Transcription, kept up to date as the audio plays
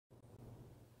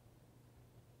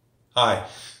Hi,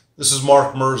 this is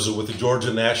Mark Mirza with the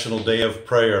Georgia National Day of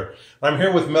Prayer. I'm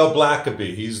here with Mel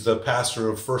Blackaby. He's the pastor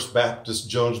of First Baptist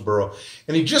Jonesboro,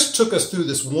 and he just took us through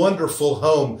this wonderful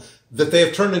home that they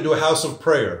have turned into a house of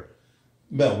prayer.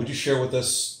 Mel, would you share with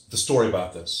us the story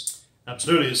about this?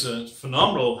 Absolutely. It's a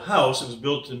phenomenal house. It was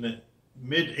built in the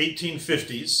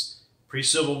mid-1850s,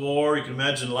 pre-Civil War. You can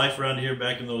imagine life around here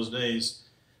back in those days.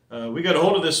 We got a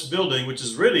hold of this building, which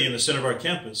is really in the center of our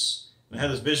campus, and had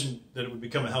this vision that it would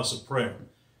become a house of prayer.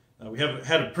 We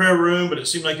had a prayer room, but it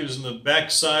seemed like it was in the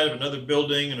back side of another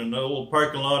building in an old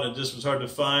parking lot. It just was hard to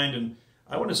find, and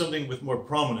I wanted something with more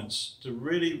prominence to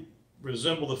really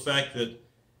resemble the fact that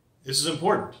this is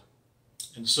important.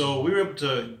 And so we were able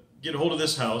to get a hold of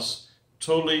this house,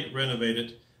 totally renovate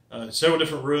it. Several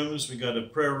different rooms. We got a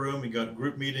prayer room. We got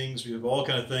group meetings. We have all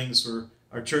kind of things where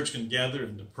our church can gather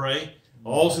and to pray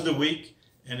all through the week.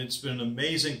 And it's been an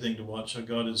amazing thing to watch how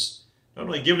God has not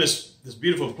only given us this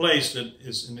beautiful place that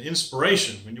is an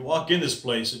inspiration. When you walk in this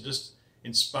place, it just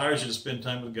inspires you to spend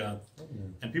time with God.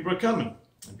 Amen. And people are coming,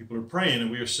 and people are praying,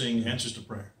 and we are seeing answers to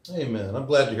prayer. Amen. I'm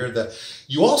glad to hear that.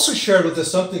 You also shared with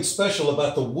us something special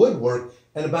about the woodwork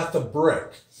and about the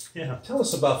brick. Yeah. Tell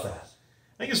us about that.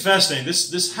 I think it's fascinating.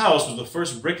 This house was the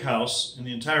first brick house in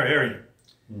the entire area.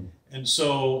 And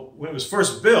so when it was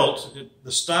first built,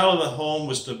 the style of the home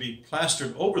was to be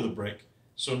plastered over the brick,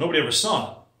 so nobody ever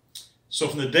saw it. So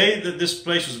from the day that this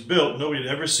place was built, nobody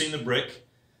had ever seen the brick.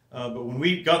 But when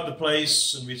we got the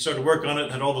place and we started work on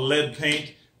it, had all the lead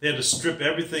paint, they had to strip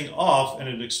everything off, and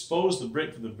it exposed the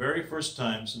brick for the very first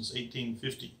time since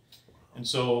 1850. And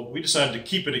so we decided to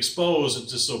keep it exposed.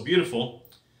 It's just so beautiful.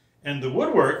 And the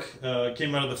woodwork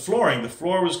came out of the flooring. The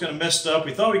floor was kind of messed up.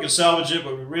 We thought we could salvage it,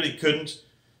 but we really couldn't.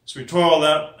 So we tore all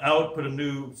that out, put a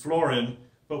new floor in.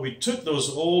 But we took those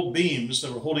old beams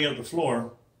that were holding up the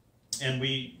floor, and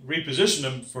we repositioned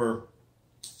them for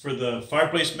the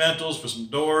fireplace mantles, for some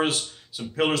doors, some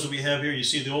pillars that we have here. You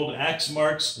see the old axe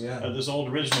marks of this old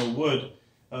original wood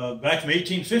back from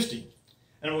 1850.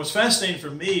 And it was fascinating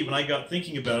for me when I got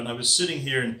thinking about it, and I was sitting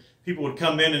here, and people would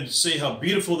come in and say how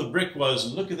beautiful the brick was,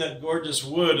 and look at that gorgeous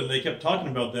wood, and they kept talking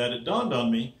about that. It dawned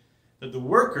on me that the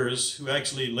workers who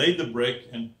actually laid the brick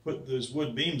and put those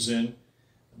wood beams in,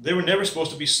 they were never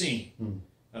supposed to be seen.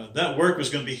 That work was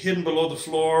going to be hidden below the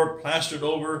floor, plastered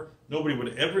over. Nobody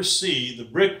would ever see the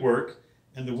brickwork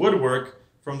and the woodwork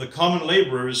from the common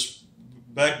laborers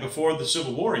back before the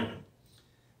Civil War even.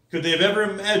 Could they have ever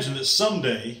imagined that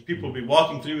someday people would be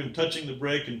walking through and touching the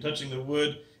brick and touching the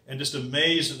wood and just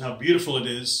amazed at how beautiful it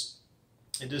is?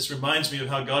 It just reminds me of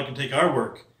how God can take our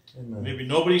work. Amen. Maybe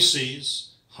nobody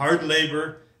sees, hard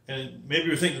labor, and maybe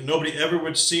we think that nobody ever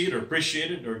would see it or appreciate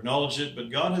it or acknowledge it,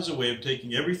 but God has a way of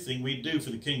taking everything we do for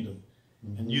the kingdom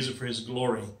and use it for His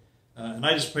glory. And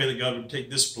I just pray that God would take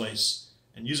this place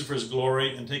and use it for His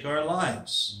glory, and take our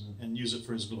lives and use it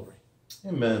for His glory.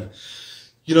 Amen.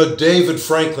 You know, David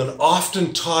Franklin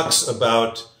often talks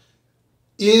about,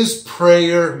 is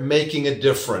prayer making a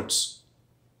difference?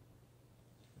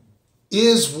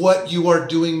 Is what you are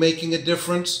doing making a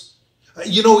difference?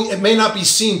 You know, it may not be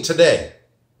seen today,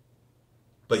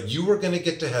 but you are going to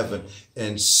get to heaven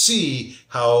and see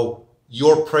how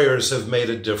your prayers have made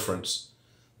a difference.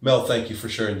 Mel, thank you for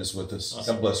sharing this with us.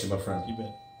 Awesome. God bless you, my friend. You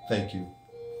bet. Thank you.